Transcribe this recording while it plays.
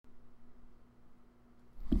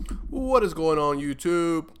What is going on,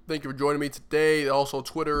 YouTube? Thank you for joining me today. Also,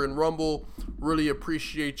 Twitter and Rumble. Really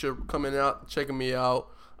appreciate you coming out, checking me out.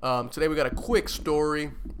 Today we got a quick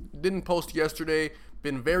story. Didn't post yesterday.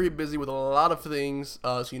 Been very busy with a lot of things.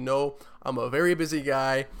 As you know, I'm a very busy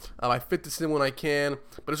guy. I fit this in when I can,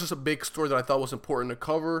 but it's just a big story that I thought was important to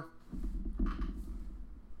cover.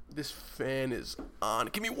 This fan is on.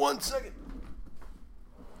 Give me 1 second.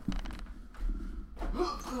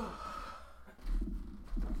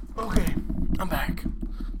 Okay, I'm back.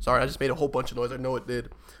 Sorry, I just made a whole bunch of noise. I know it did.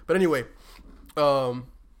 But anyway,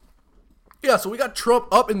 yeah, so we got Trump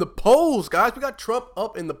up in the polls, guys. We got Trump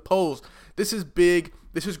up in the polls. This is big.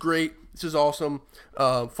 This is great. This is awesome.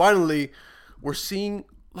 Finally, we're seeing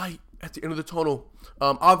light at the end of the tunnel.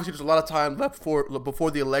 Obviously, there's a lot of time left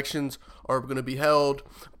before the elections are going to be held.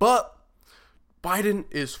 But Biden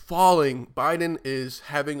is falling. Biden is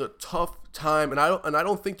having a tough time. And I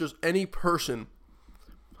don't think there's any person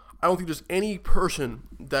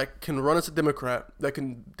that can run as a Democrat that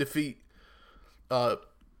can defeat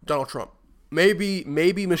Donald Trump. Maybe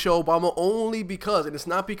Michelle Obama, only because, and it's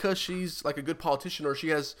not because she's like a good politician or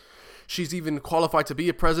she's even qualified to be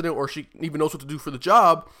a president or she even knows what to do for the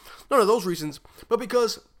job. None of those reasons, but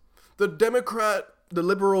because the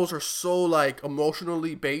liberals are so like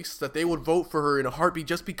emotionally based that they would vote for her in a heartbeat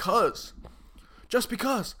just because.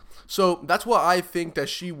 So that's why I think that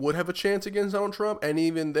she would have a chance against Donald Trump, and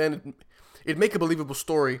even then, it'd make a believable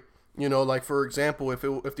story. You know, like for example, if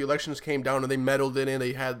the elections came down and they meddled in it,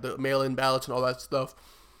 they had the mail-in ballots and all that stuff,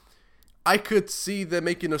 I could see them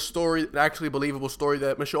making a story, actually a believable story,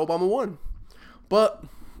 that Michelle Obama won. But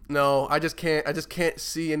no, I just can't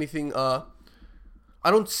see anything. I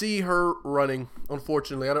don't see her running,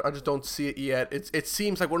 unfortunately. I just don't see it yet. It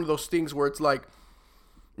seems like one of those things where it's like,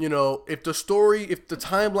 you know, if the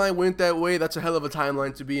timeline went that way, that's a hell of a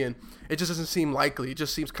timeline to be in. It just doesn't seem likely. It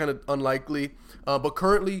just seems kind of unlikely. But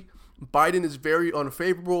currently, Biden is very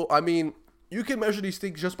unfavorable. I mean, you can measure these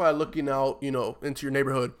things just by looking out, you know, into your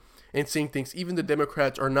neighborhood and seeing things. Even the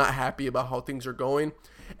Democrats are not happy about how things are going.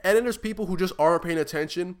 And then there's people who just aren't paying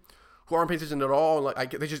attention, at all.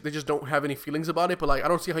 Like they just don't have any feelings about it. But like, I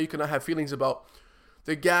don't see how you cannot have feelings about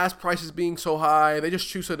the gas prices being so high. They just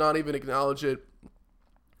choose to not even acknowledge it.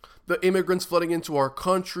 The immigrants flooding into our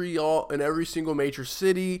country, all in every single major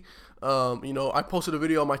city. You know, I posted a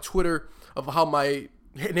video on my Twitter of how my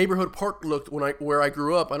neighborhood park looked where I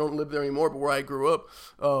grew up. I don't live there anymore, but where I grew up,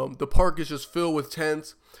 the park is just filled with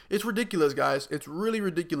tents. It's ridiculous, guys. It's really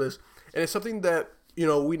ridiculous, and it's something that, you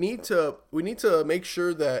know, we need to make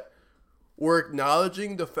sure that we're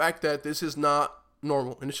acknowledging the fact that this is not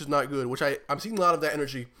normal and it's just not good. Which I'm seeing a lot of that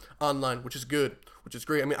energy online, which is good, which is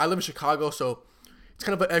great. I mean, I live in Chicago, so it's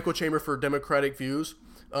kind of an echo chamber for Democratic views.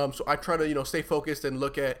 So I try to, you know, stay focused and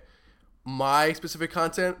look at my specific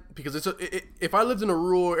content, because if I lived in a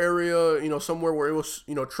rural area, you know, somewhere where it was,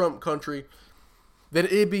 you know, Trump country, then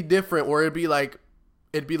it'd be different, where it'd be like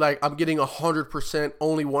I'm getting 100%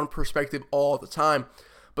 only one perspective all the time.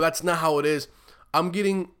 But that's not how it is. I'm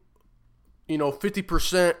getting, you know,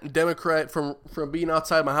 50% Democrat from being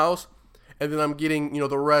outside my house, and then I'm getting, you know,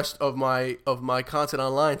 the rest of my content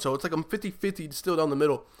online. So it's like I'm 50-50 still down the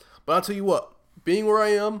middle. But I'll tell you what, being where I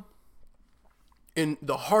am, in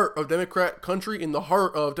the heart of Democrat country, in the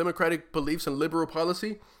heart of Democratic beliefs and liberal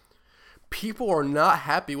policy, people are not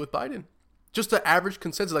happy with Biden. Just the average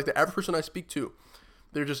consensus, like the average person I speak to,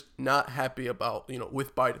 they're just not happy about, you know,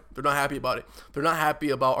 with Biden. They're not happy about it. They're not happy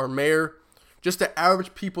about our mayor. Just the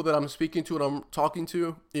average people that I'm speaking to and I'm talking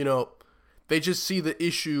to, you know, they just see the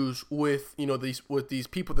issues with, you know, these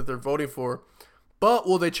people that they're voting for. But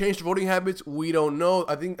will they change their voting habits? We don't know.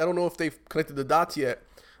 I don't know if they've connected the dots yet.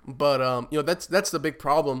 But you know, that's the big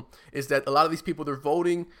problem, is that a lot of these people, they're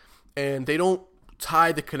voting and they don't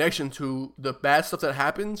tie the connection to the bad stuff that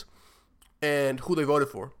happens and who they voted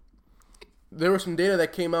for. There was some data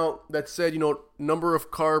that came out that said, you know, number of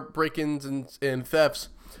car break-ins and thefts.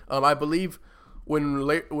 I believe when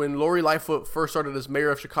Lori Lightfoot first started as mayor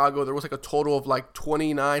of Chicago, there was like a total of like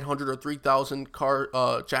 2,900 or 3,000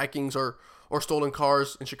 car jackings or stolen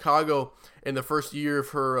cars in Chicago in the first year of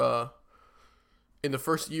her. In the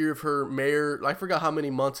first year of her mayor, I forgot how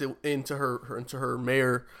many months into her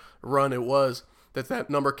mayor run it was that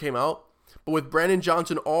number came out. But with Brandon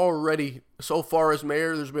Johnson already, so far as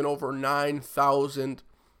mayor, there's been over 9,000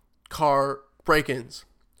 car break-ins.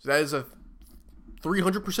 So that is a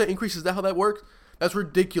 300% increase. Is that how that works? That's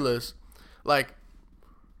ridiculous. Like,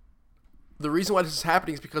 the reason why this is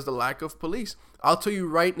happening is because of the lack of police. I'll tell you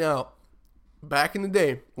right now, back in the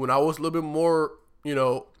day, when I was a little bit more, you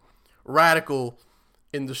know, radical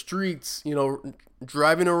in the streets,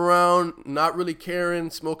 driving around, not really caring,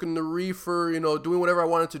 smoking the reefer, doing whatever I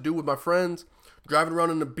wanted to do with my friends, driving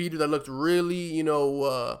around in a beater that looked really,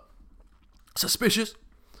 suspicious.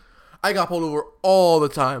 I got pulled over all the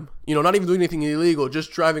time, not even doing anything illegal,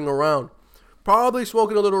 just driving around. Probably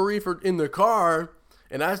smoking a little reefer in the car,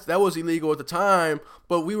 and that was illegal at the time,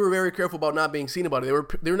 but we were very careful about not being seen about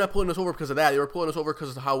it. They were not pulling us over because of that. They were pulling us over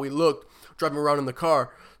because of how we looked driving around in the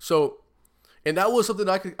car. So, and that was something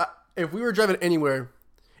if we were driving anywhere,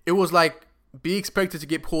 it was like be expected to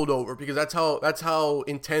get pulled over because that's how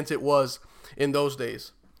intense it was in those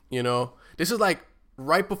days. This is like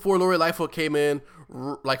right before Lori Lightfoot came in,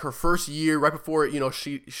 like her first year, right before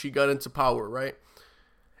she got into power, right?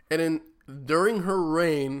 And then during her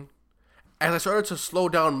reign, as I started to slow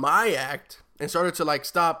down my act and started to like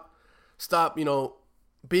stop,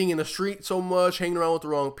 being in the street so much, hanging around with the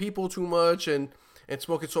wrong people too much, and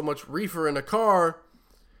smoking so much reefer in the car,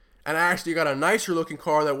 and I actually got a nicer looking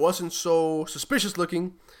car that wasn't so suspicious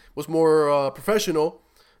looking, was more professional,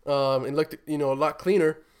 and looked a lot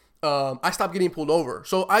cleaner. I stopped getting pulled over.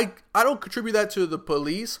 So I don't contribute that to the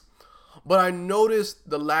police, but I noticed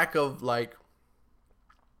the lack of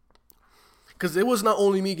because it was not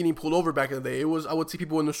only me getting pulled over back in the day. I would see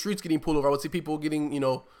people in the streets getting pulled over. I would see people getting,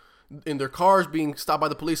 in their cars being stopped by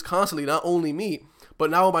the police constantly. Not only me,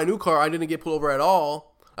 but now with my new car, I didn't get pulled over at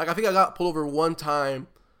all. Like I think I got pulled over one time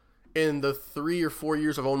in the 3 or 4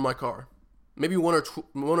 years I've owned my car, maybe one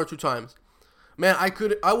or two times. Man,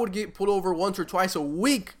 I would get pulled over once or twice a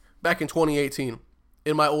week back in 2018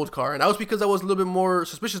 in my old car, and that was because I was a little bit more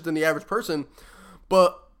suspicious than the average person.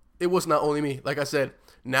 But it was not only me. Like I said,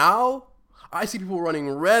 now I see people running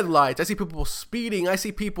red lights. I see people speeding. I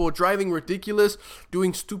see people driving ridiculous,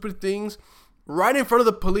 doing stupid things right in front of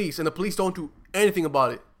the police, and the police don't do anything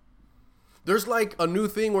about it. There's like a new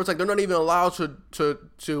thing where it's like they're not even allowed to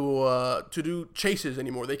do chases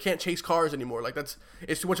anymore. They can't chase cars anymore. Like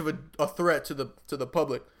it's too much of a threat to the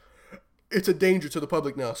public. It's a danger to the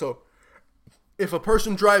public now. So if a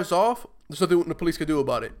person drives off, there's nothing the police can do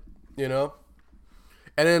about it. And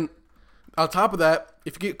then on top of that,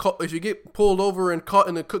 if you get pulled over and caught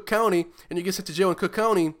in Cook County and you get sent to jail in Cook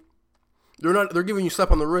County, they're giving you a slap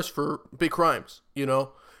on the wrist for big crimes.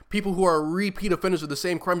 People who are repeat offenders of the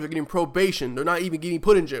same crimes are getting probation. They're not even getting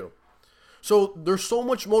put in jail. So there's so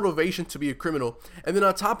much motivation to be a criminal. And then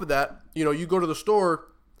on top of that, you go to the store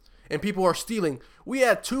and people are stealing. We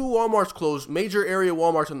had 2 Walmarts closed, major area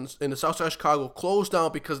Walmarts in the south side of Chicago closed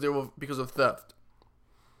down because of theft.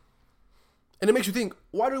 And it makes you think,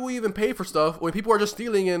 why do we even pay for stuff when people are just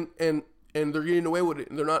stealing and they're getting away with it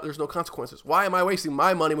and there's no consequences? Why am I wasting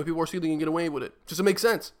my money when people are stealing and get away with it? Just doesn't make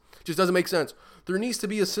sense. Just doesn't make sense. There needs to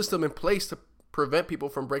be a system in place to prevent people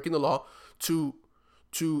from breaking the law to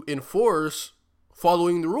enforce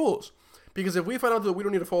following the rules. Because if we find out that we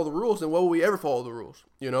don't need to follow the rules, then why will we ever follow the rules?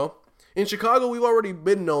 In Chicago, we've already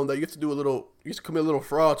been known that you have to commit a little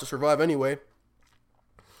fraud to survive anyway.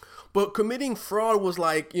 But committing fraud was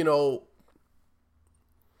like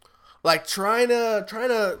trying to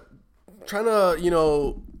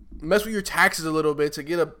mess with your taxes a little bit to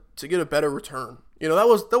get a better return. That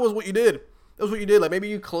was what you did. That was what you did. Like maybe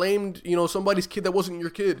you claimed somebody's kid that wasn't your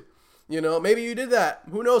kid. Maybe you did that.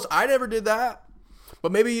 Who knows? I never did that,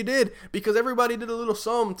 but maybe you did because everybody did a little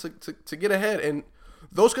sum to get ahead. And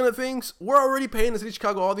those kind of things, we're already paying the city of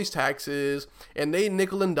Chicago all these taxes, and they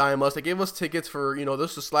nickel and dime us. They gave us tickets for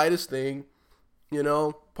just the slightest thing,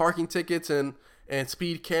 parking tickets and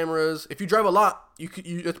speed cameras. If you drive a lot,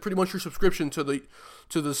 that's pretty much your subscription to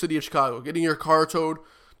the city of Chicago. Getting your car towed,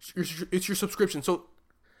 it's your subscription. So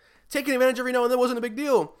taking advantage every now and then wasn't a big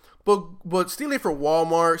deal. But stealing from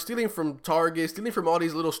Walmart, stealing from Target, stealing from all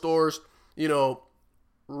these little stores,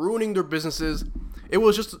 ruining their businesses, it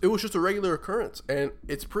was just a regular occurrence. And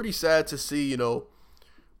it's pretty sad to see,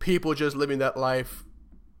 people just living that life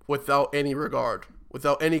without any regard,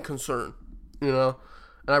 without any concern, And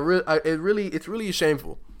it's really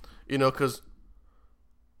shameful, because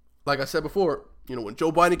like I said before, when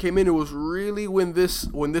Joe Biden came in, it was really when this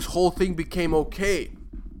whole thing became okay.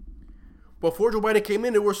 Before Joe Biden came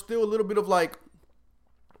in, there was still a little bit of like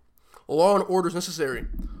law and order is necessary,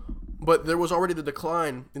 but there was already the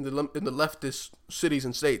decline in the leftist cities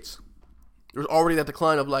and states. There was already that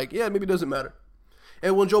decline of like, yeah, maybe it doesn't matter.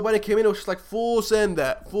 And when Joe Biden came in, it was just like full send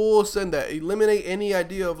that, eliminate any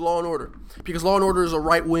idea of law and order, because law and order is a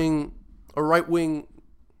right wing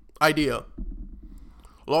idea.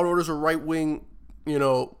 Law and order is a right wing,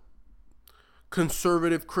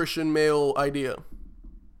 conservative Christian male idea.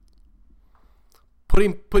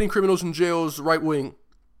 Putting criminals in jail is right wing,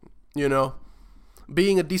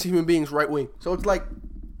 being a decent human being is right wing. So it's like,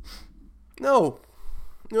 no.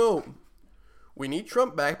 We need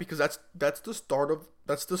Trump back because that's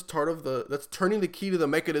turning the key to the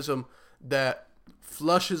mechanism that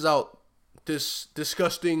flushes out this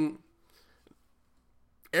disgusting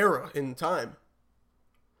era in time.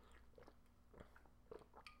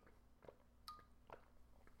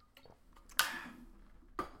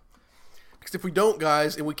 Because if we don't,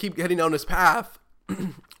 guys, and we keep heading down this path,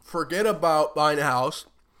 forget about buying a house.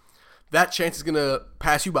 That chance is going to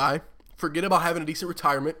pass you by. Forget about having a decent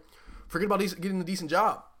retirement. Forget about getting a decent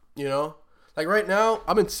job, you know? Like right now,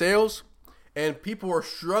 I'm in sales, and people are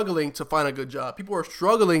struggling to find a good job. People are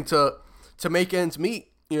struggling to make ends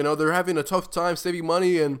meet. You know, they're having a tough time saving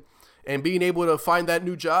money and being able to find that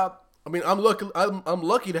new job. I mean, I'm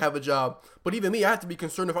lucky to have a job, but even me, I have to be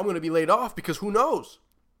concerned if I'm going to be laid off because who knows?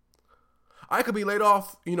 I could be laid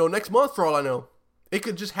off, you know, next month for all I know. It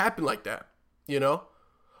could just happen like that, you know?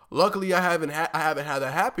 Luckily, I haven't had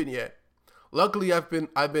that happen yet. Luckily, I've been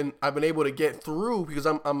able to get through because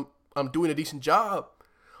I'm doing a decent job.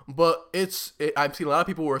 But I've seen a lot of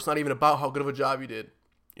people where it's not even about how good of a job you did.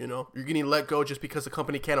 You know, you're getting let go just because the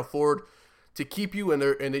company can't afford to keep you, and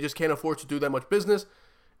they just can't afford to do that much business,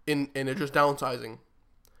 and they're just downsizing,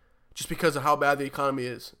 just because of how bad the economy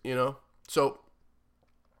is. You know, so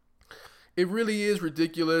it really is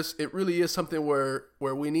ridiculous. It really is something where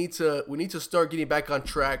we need to start getting back on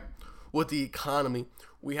track with the economy.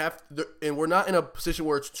 And we're not in a position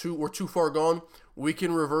where we're too far gone. We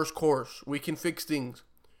can reverse course. We can fix things.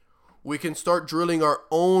 We can start drilling our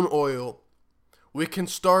own oil. We can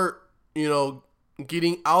start, you know,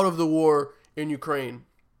 getting out of the war in Ukraine.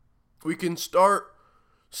 We can start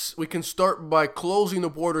by closing the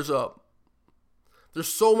borders up.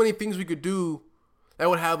 There's so many things we could do that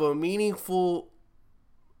would have a meaningful,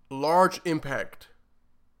 large impact.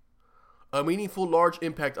 A meaningful, large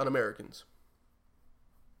impact on Americans.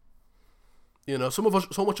 You know, so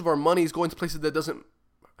much of our money is going to places that doesn't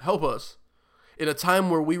help us in a time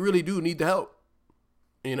where we really do need the help.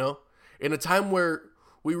 You know, in a time where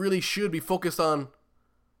we really should be focused on,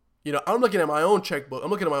 you know, I'm looking at my own checkbook.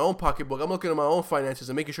 I'm looking at my own pocketbook. I'm looking at my own finances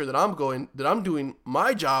and making sure that I'm doing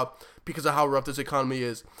my job because of how rough this economy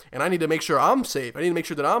is. And I need to make sure I'm safe. I need to make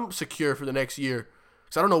sure that I'm secure for the next year.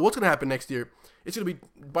 Because I don't know what's going to happen next year. It's going to be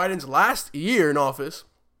Biden's last year in office.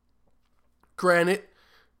 Granted,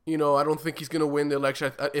 you know, I don't think he's going to win the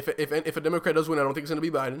election. If a Democrat does win, I don't think it's going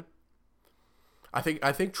to be Biden. I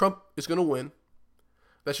think Trump is going to win.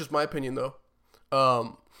 That's just my opinion, though.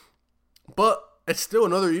 But it's still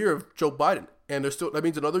another year of Joe Biden, and that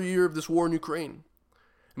means another year of this war in Ukraine.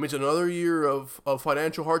 It means another year of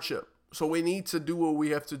financial hardship. So we need to do what we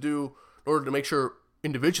have to do in order to make sure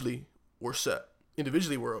individually we're set.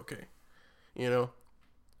 Individually we're okay. You know,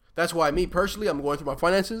 that's why me personally, I'm going through my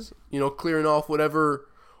finances. You know, clearing off whatever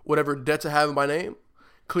debts I have in my name,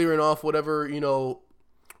 clearing off whatever, you know,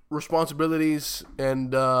 responsibilities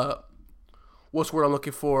and what's the word I'm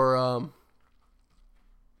looking for?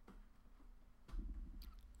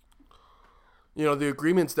 You know, the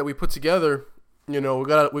agreements that we put together. You know,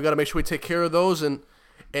 we gotta make sure we take care of those and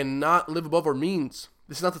not live above our means.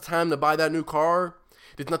 This is not the time to buy that new car.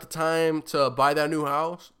 It's not the time to buy that new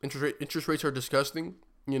house. Interest rates are disgusting.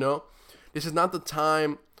 You know, this is not the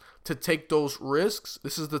time to take those risks.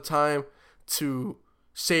 This is the time to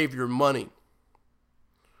save your money.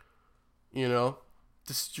 You know,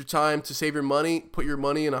 this is your time to save your money. Put your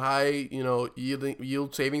money in a high, you know,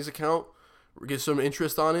 yield savings account. Get some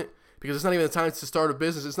interest on it, because it's not even the time to start a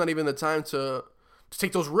business. It's not even the time to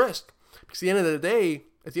take those risks. Because at the end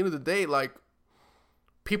of the day, like,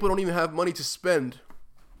 people don't even have money to spend.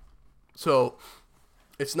 So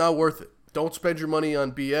it's not worth it. Don't spend your money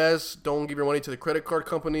on BS. Don't give your money to the credit card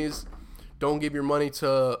companies. Don't give your money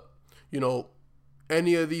to, you know,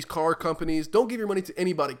 any of these car companies. Don't give your money to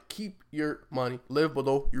anybody. Keep your money. Live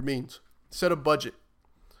below your means. Set a budget.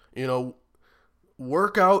 You know,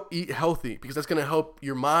 work out, eat healthy, because that's going to help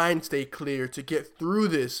your mind stay clear to get through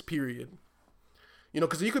this period. You know,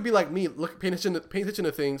 because you could be like me, paying attention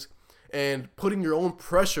to things and putting your own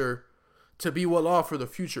pressure to be well off for the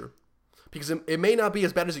future. Because it may not be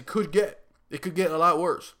as bad as it could get. It could get a lot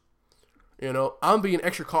worse. You know, I'm being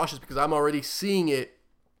extra cautious because I'm already seeing it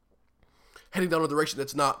heading down a direction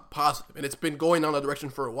that's not positive, and it's been going down that direction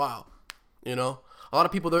for a while. You know, a lot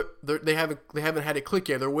of people they haven't had it click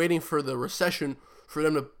yet. They're waiting for the recession for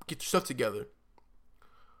them to get their stuff together.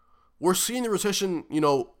 We're seeing the recession, you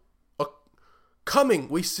know, coming.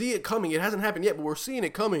 We see it coming. It hasn't happened yet, but we're seeing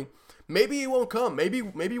it coming. Maybe it won't come. Maybe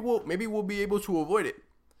we'll be able to avoid it.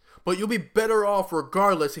 But you'll be better off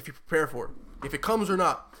regardless if you prepare for it. If it comes or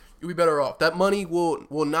not, you'll be better off. That money will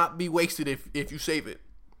not be wasted if you save it.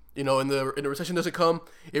 You know, in the recession doesn't come,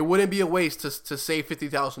 it wouldn't be a waste to save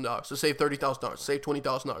 $50,000, to save $30,000, to save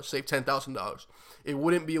 $20,000, to save $10,000. It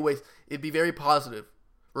wouldn't be a waste. It'd be very positive,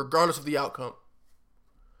 regardless of the outcome.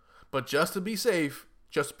 But just to be safe,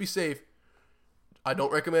 I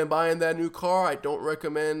don't recommend buying that new car. I don't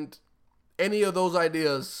recommend any of those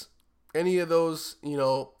ideas, any of those, you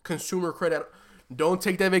know, consumer credit. Don't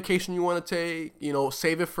take that vacation you want to take. You know,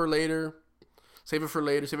 save it for later. Save it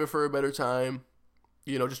for a better time.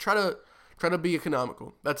 You know, just try to be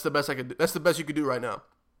economical. That's the best I could do. That's the best you could do right now.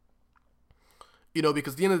 You know,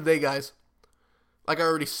 because at the end of the day, guys, like I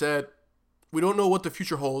already said, we don't know what the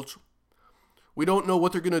future holds. We don't know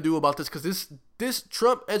what they're gonna do about this, because this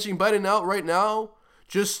Trump edging Biden out right now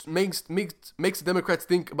just makes the Democrats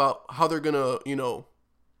think about how they're gonna, you know,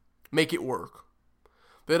 make it work.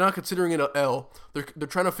 They're not considering it an L. They're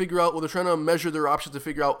trying to figure out. Well, they're trying to measure their options to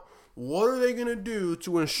figure out what are they gonna do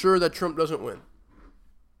to ensure that Trump doesn't win.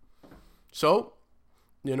 So,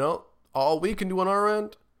 you know, all we can do on our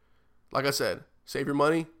end, like I said, save your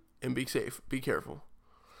money and be safe. Be careful.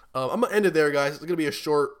 I'm going to end it there, guys. It's going to be a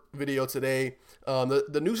short video today.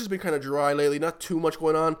 The news has been kind of dry lately. Not too much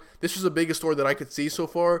going on. This was the biggest story that I could see so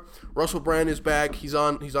far. Russell Brand is back. He's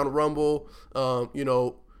on Rumble, you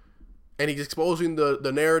know, and he's exposing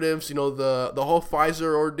the narratives, you know, the whole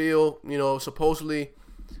Pfizer ordeal, you know, supposedly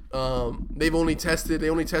they only tested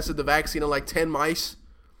the vaccine on like 10 mice.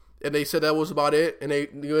 And they said that was about it, and they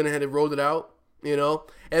went ahead and rolled it out, you know.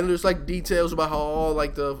 And there's like details about how all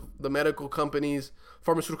like the medical companies,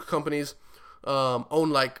 pharmaceutical companies,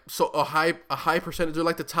 own like a high percentage. They're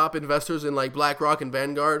like the top investors in like BlackRock and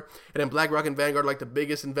Vanguard, and then BlackRock and Vanguard are like the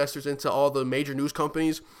biggest investors into all the major news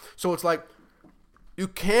companies. So it's like you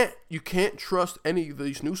can't trust any of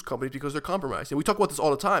these news companies because they're compromised. And we talk about this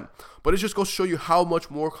all the time, but it just goes to show you how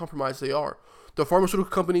much more compromised they are. The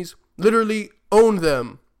pharmaceutical companies literally own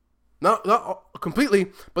them. Not completely,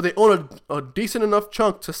 but they own a decent enough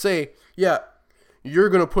chunk to say, yeah, you're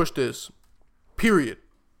going to push this, period.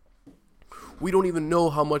 We don't even know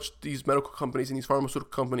how much these medical companies and these pharmaceutical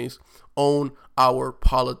companies own our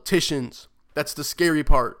politicians. That's the scary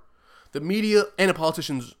part. The media and the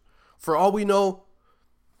politicians, for all we know,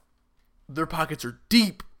 their pockets are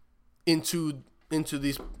deep into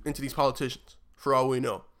these politicians, for all we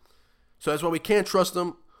know. So that's why we can't trust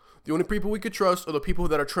them. The only people we could trust are the people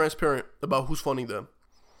that are transparent about who's funding them.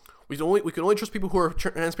 We can only trust people who are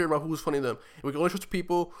transparent about who's funding them. And we can only trust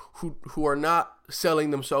people who are not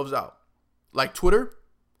selling themselves out. Like Twitter,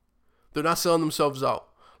 they're not selling themselves out.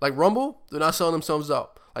 Like Rumble, they're not selling themselves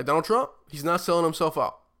out. Like Donald Trump, he's not selling himself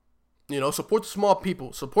out. You know, support the small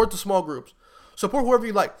people. Support the small groups. Support whoever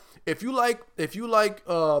you like. If you like,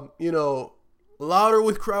 you know, Louder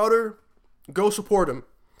with Crowder, go support him.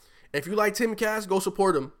 If you like Tim Cass, go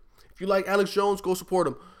support him. If you like Alex Jones, go support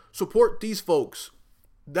him. Support these folks.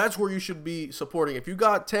 That's where you should be supporting. If you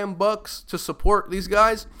got $10 to support these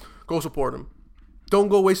guys, go support them. Don't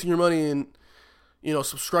go wasting your money in, you know,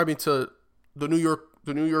 subscribing to the New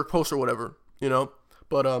York Post or whatever, you know.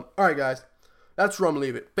 But all right, guys, that's where I'm gonna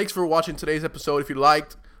leave it. Thanks for watching today's episode. If you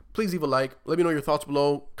liked, please leave a like. Let me know your thoughts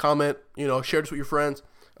below. Comment. You know, share this with your friends.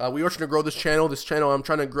 We are trying to grow this channel. I'm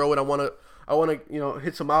trying to grow it. I want to, you know,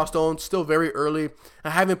 hit some milestones. Still very early. I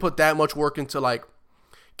haven't put that much work into like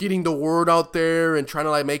getting the word out there and trying to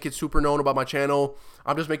like make it super known about my channel.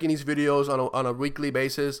 I'm just making these videos on a weekly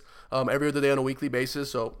basis, every other day on a weekly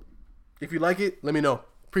basis. So if you like it, let me know.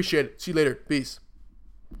 Appreciate it. See you later. Peace.